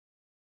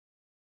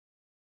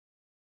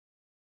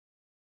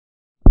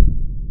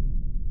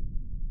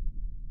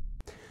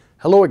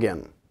Hello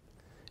again!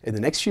 In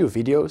the next few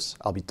videos,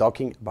 I'll be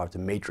talking about the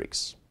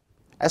matrix.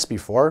 As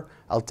before,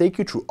 I'll take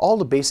you through all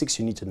the basics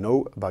you need to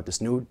know about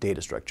this new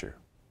data structure.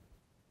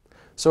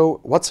 So,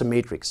 what's a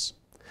matrix?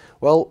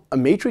 Well, a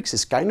matrix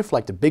is kind of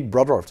like the big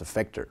brother of the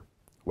vector.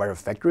 Where a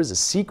vector is a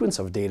sequence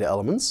of data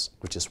elements,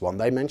 which is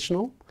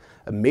one-dimensional,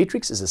 a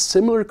matrix is a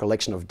similar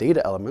collection of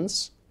data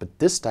elements, but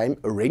this time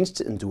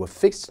arranged into a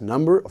fixed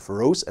number of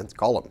rows and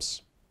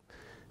columns.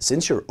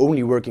 Since you're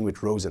only working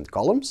with rows and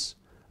columns,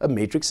 a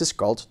matrix is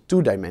called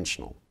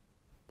two-dimensional.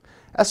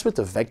 As with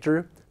the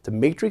vector, the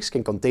matrix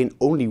can contain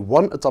only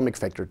one atomic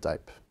vector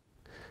type.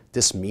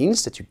 This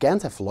means that you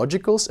can't have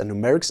logicals and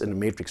numerics in a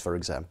matrix, for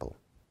example.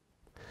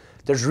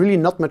 There's really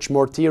not much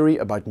more theory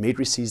about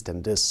matrices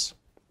than this.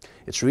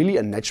 It's really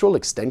a natural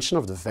extension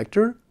of the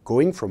vector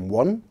going from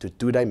 1 to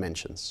 2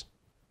 dimensions.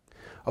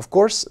 Of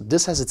course,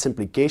 this has its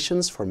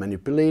implications for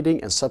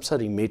manipulating and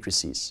subsetting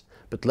matrices,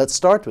 but let's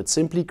start with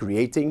simply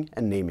creating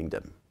and naming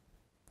them.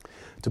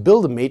 To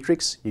build a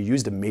matrix, you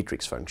use the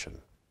matrix function.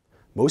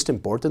 Most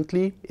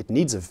importantly, it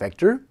needs a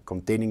vector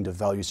containing the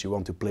values you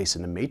want to place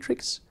in a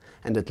matrix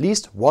and at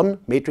least one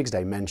matrix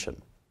dimension.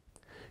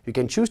 You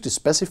can choose to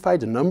specify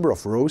the number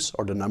of rows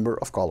or the number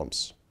of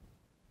columns.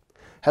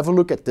 Have a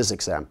look at this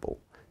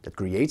example that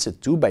creates a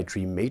 2 by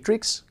 3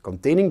 matrix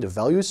containing the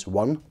values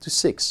 1 to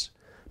 6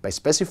 by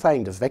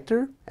specifying the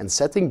vector and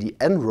setting the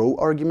n row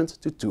argument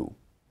to 2.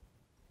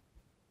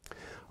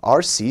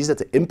 R sees that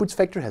the input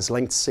vector has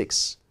length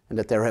 6 and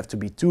that there have to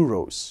be 2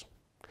 rows.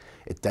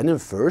 It then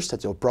infers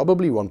that you'll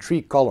probably want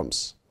 3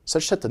 columns,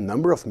 such that the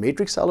number of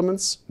matrix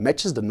elements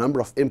matches the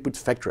number of input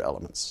vector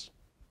elements.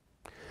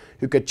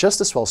 You could just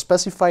as well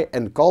specify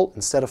n_col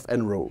instead of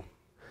n_row.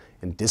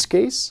 In this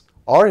case,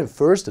 R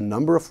infers the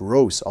number of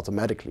rows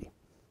automatically.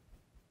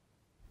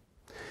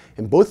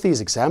 In both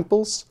these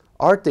examples,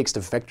 R takes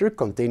the vector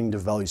containing the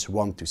values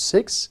 1 to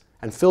 6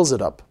 and fills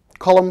it up,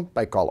 column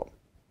by column.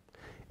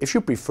 If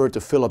you prefer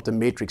to fill up the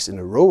matrix in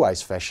a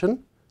row-wise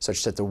fashion,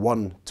 such that the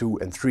 1, 2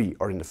 and 3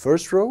 are in the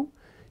first row,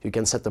 you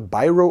can set the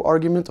by row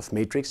argument of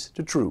matrix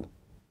to true.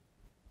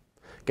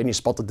 Can you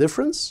spot the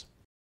difference?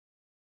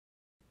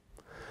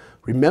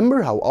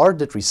 Remember how R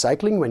did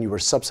recycling when you were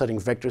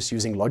subsetting vectors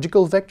using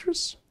logical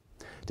vectors?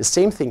 The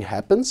same thing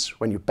happens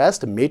when you pass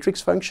the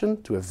matrix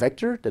function to a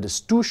vector that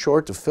is too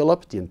short to fill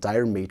up the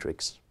entire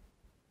matrix.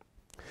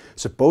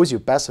 Suppose you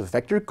pass a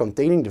vector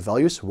containing the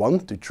values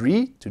 1 to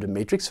 3 to the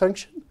matrix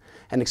function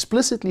and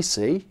explicitly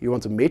say you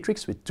want a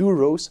matrix with 2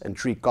 rows and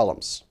 3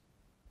 columns.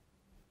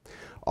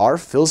 R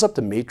fills up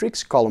the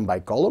matrix column by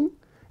column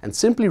and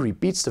simply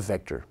repeats the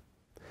vector.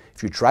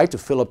 If you try to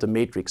fill up the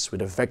matrix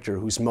with a vector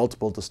whose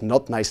multiple does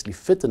not nicely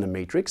fit in the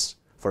matrix,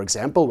 for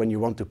example when you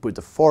want to put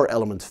a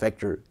 4-element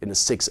vector in a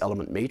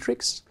 6-element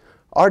matrix,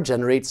 R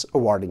generates a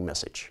warning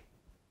message.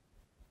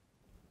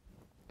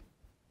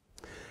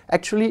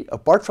 Actually,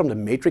 apart from the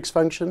matrix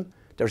function,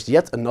 there's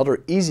yet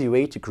another easy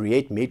way to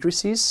create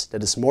matrices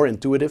that is more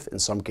intuitive in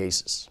some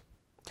cases.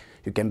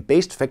 You can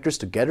paste vectors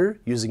together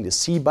using the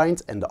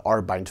cbind and the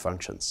rbind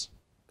functions.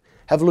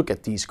 Have a look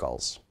at these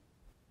calls.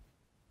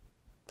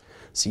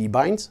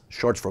 Cbind,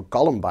 short for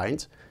column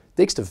bind,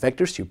 takes the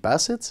vectors you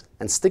pass it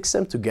and sticks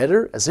them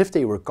together as if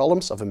they were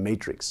columns of a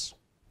matrix.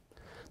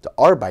 The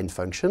rbind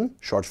function,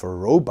 short for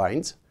row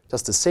bind,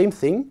 does the same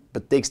thing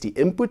but takes the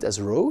input as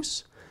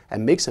rows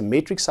and makes a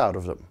matrix out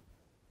of them.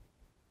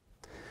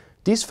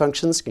 These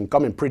functions can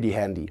come in pretty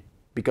handy,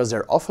 because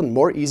they're often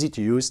more easy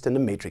to use than the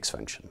matrix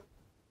function.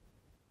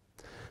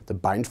 The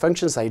bind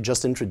functions I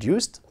just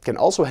introduced can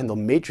also handle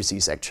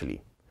matrices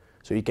actually,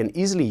 so you can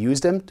easily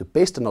use them to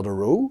paste another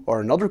row or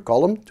another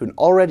column to an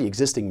already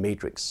existing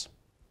matrix.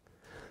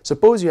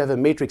 Suppose you have a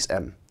matrix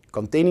M,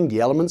 containing the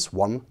elements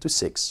 1 to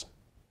 6.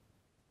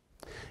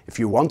 If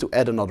you want to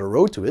add another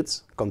row to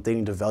it,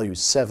 containing the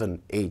values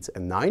 7, 8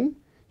 and 9,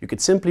 you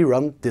could simply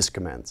run this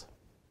command.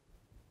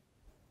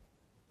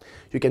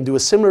 You can do a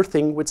similar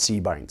thing with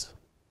cbind.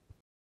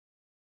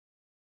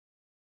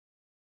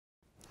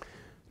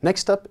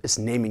 Next up is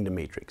naming the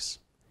matrix.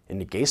 In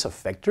the case of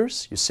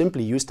vectors, you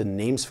simply use the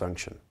names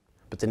function.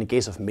 But in the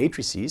case of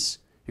matrices,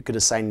 you could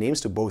assign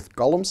names to both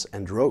columns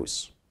and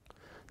rows.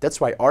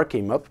 That's why R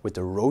came up with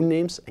the row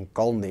names and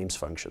column names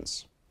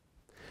functions.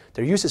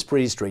 Their use is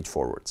pretty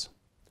straightforward.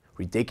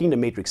 Retaking the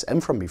matrix M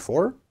from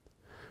before,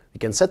 we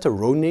can set the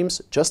row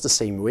names just the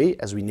same way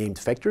as we named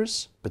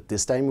vectors, but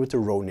this time with the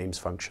row names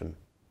function.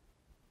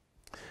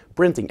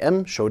 Printing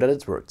M showed that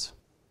it worked.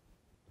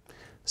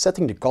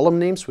 Setting the column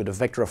names with a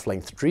vector of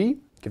length 3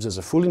 gives us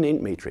a fully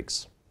named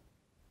matrix.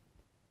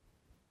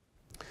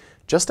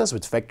 Just as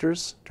with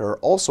vectors, there are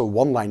also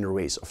one-liner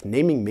ways of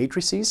naming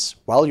matrices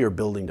while you're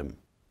building them.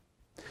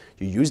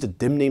 You use the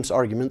dimnames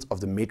argument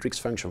of the matrix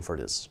function for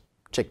this.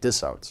 Check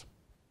this out.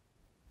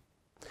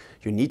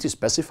 You need to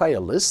specify a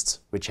list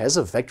which has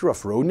a vector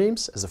of row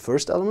names as the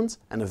first element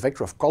and a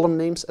vector of column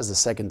names as the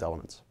second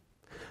element.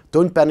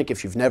 Don't panic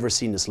if you've never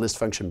seen this list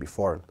function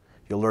before.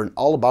 You'll learn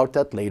all about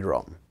that later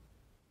on.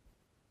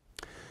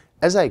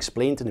 As I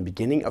explained in the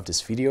beginning of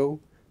this video,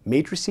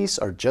 matrices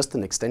are just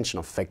an extension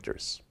of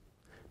vectors.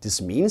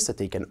 This means that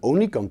they can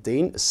only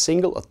contain a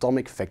single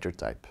atomic vector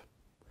type.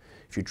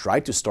 If you try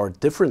to store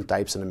different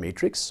types in a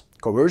matrix,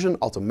 coercion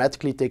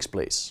automatically takes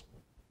place.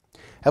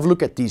 Have a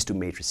look at these two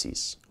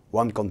matrices,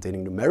 one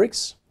containing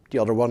numerics, the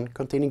other one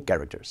containing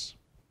characters.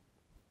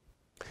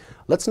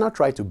 Let's now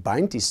try to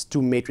bind these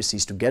two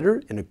matrices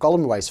together in a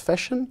column-wise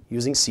fashion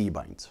using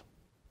cbind.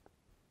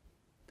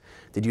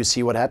 Did you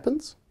see what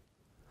happened?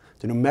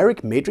 The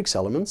numeric matrix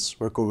elements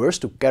were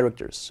coerced to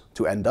characters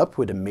to end up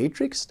with a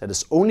matrix that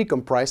is only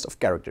comprised of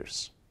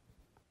characters.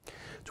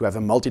 To have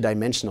a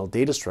multidimensional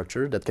data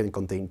structure that can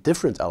contain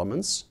different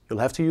elements, you'll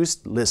have to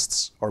use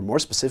lists, or more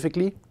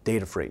specifically,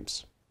 data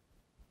frames.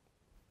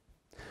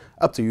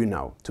 Up to you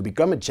now to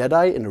become a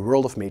Jedi in the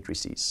world of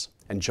matrices.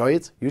 Enjoy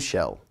it, you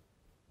shall.